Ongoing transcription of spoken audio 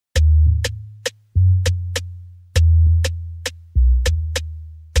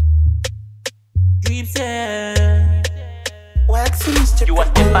Dripset. You a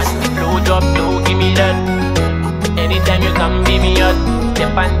step on the flow, drop low, give me that. Anytime you come, be me hot.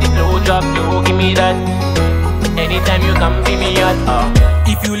 Step on the flow, drop low, give me that. Anytime you come, be me hot.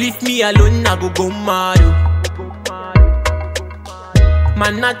 If you leave me alone, I go mad. My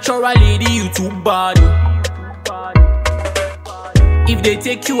natural lady, you too bad. If they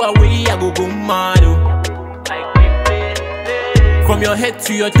take you away, I go mad. From your head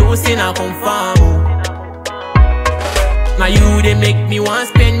to your toes, say I confirm. Now you they make me want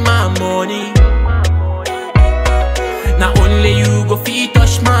spend my money. Now only you go feet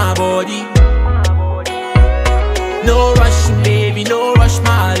touch my body. No rush, baby, no rush,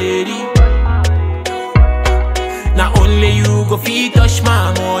 my lady. Now only you go feet touch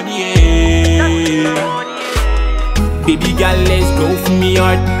my money, yeah. Baby girl, let's go for me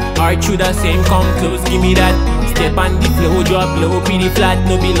hard. Heart through the same, come close, give me that. Step on the flow, drop low, pretty flat.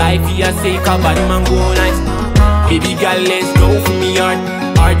 No be life, yeah, say, bad man go nice. Baby girl, let's go for me hard.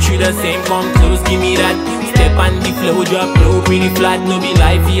 Heart through the same, come close, give me that. Step on the flow, drop low, pretty flat. No be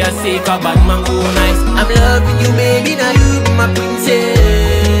life, yeah, say, bad man go nice. I'm loving you, baby, now you be my princess.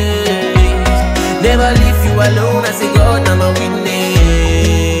 Never leave you alone, I say God, I'm a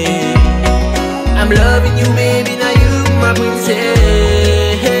witness. I'm loving you, baby, now you be my princess.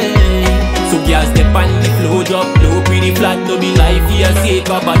 So girl, step on the flow, drop low, pretty flat. No be life, yeah, say,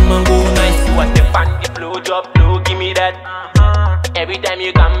 bad man go nice. You want step on the flow, drop low, give me that. Every time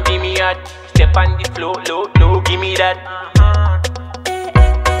you come, be me hot. Step on the flow, low, low, give me that.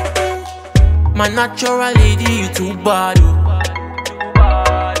 My natural lady, you too bad.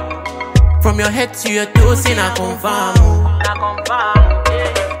 From your head to your toes, say I confirm.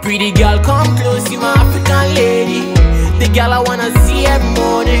 Pretty girl, come close, you my African lady. The girl I wanna see every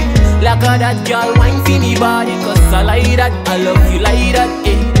morning. Like how that girl wine for me body. Cause I like that, I love you like that,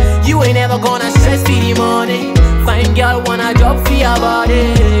 eh. You ain't never gonna stress for the money. Fine girl wanna drop for your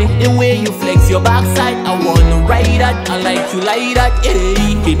body. The way you flex your backside, I wanna ride that. I like you like that,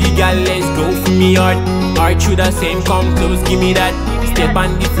 eh. Baby girl, let's go for me hard. Heart through the same, come close, give me that. Step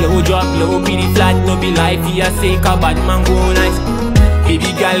on the flow, drop low, pretty flat. No be life, yeah, say, bad man go nice.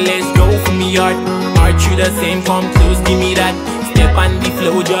 Baby girl, let's go for me hard. Heart through the same, come close, give me that. Step on the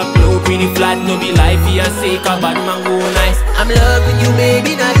flow, drop low, pretty flat. No be life, yeah, say, bad man go nice. I'm loving you,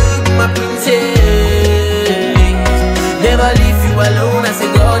 baby, now you be my princess. Never leave you alone, I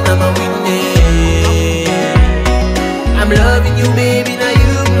say God, I'm a witness. I'm loving you, baby,